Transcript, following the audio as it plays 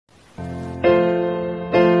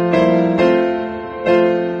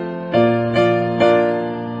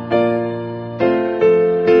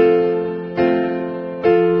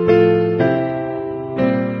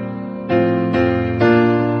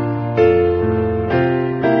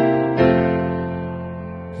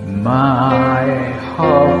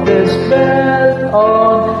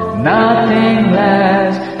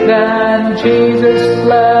Jesus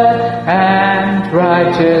bled and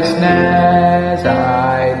righteousness,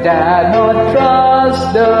 I dare not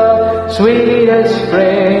trust the sweetest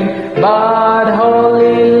frame, but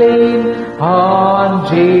wholly lean on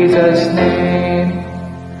Jesus' name.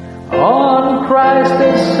 On Christ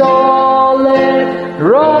the solid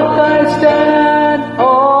rock I stand,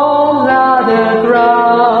 all other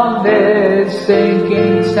ground is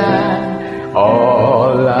sinking sand.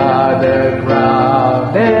 All other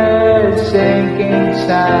ground is sinking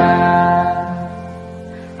sand.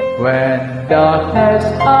 When darkness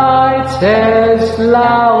hides His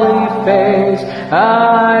lovely face,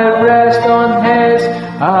 I rest on His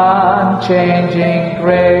unchanging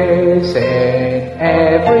grace. In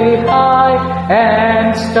every high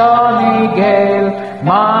and stormy gale,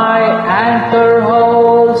 my anchor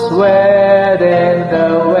holds within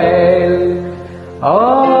the whale.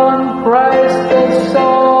 On Christ the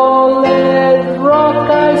solid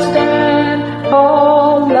rock I stand,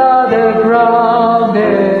 all other ground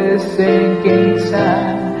is sinking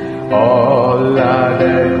sand. All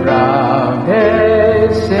other ground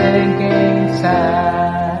is sinking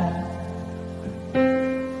sand.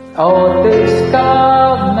 Oh, this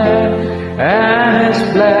covenant and His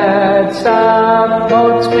blood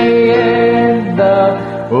supports me in the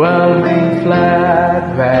whelming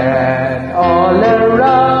flood. When all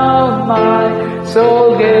around my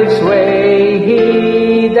soul gives way,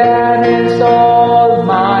 He then is all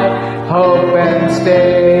my hope and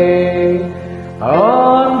stay.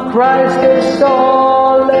 On Christ the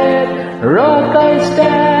solid rock I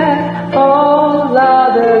stand, all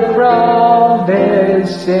other ground is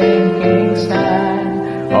sinking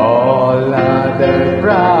sand. All other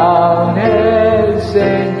ground is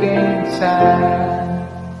sinking sand.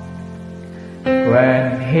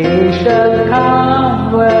 When He shall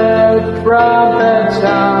come with trumpet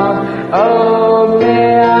sound, oh,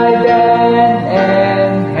 may I then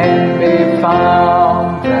in Him be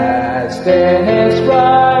found, dressed in His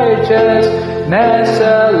righteousness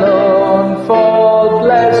alone,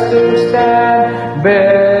 faultless to stand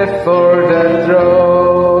before the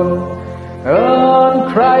throne. On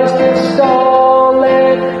Christ the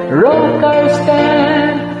solid rock I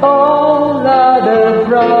stand, all other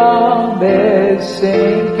ground is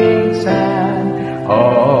sinking sand.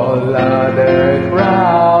 All other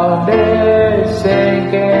ground is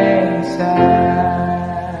sinking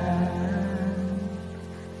sand.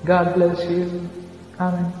 God bless you.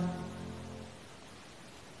 Amen.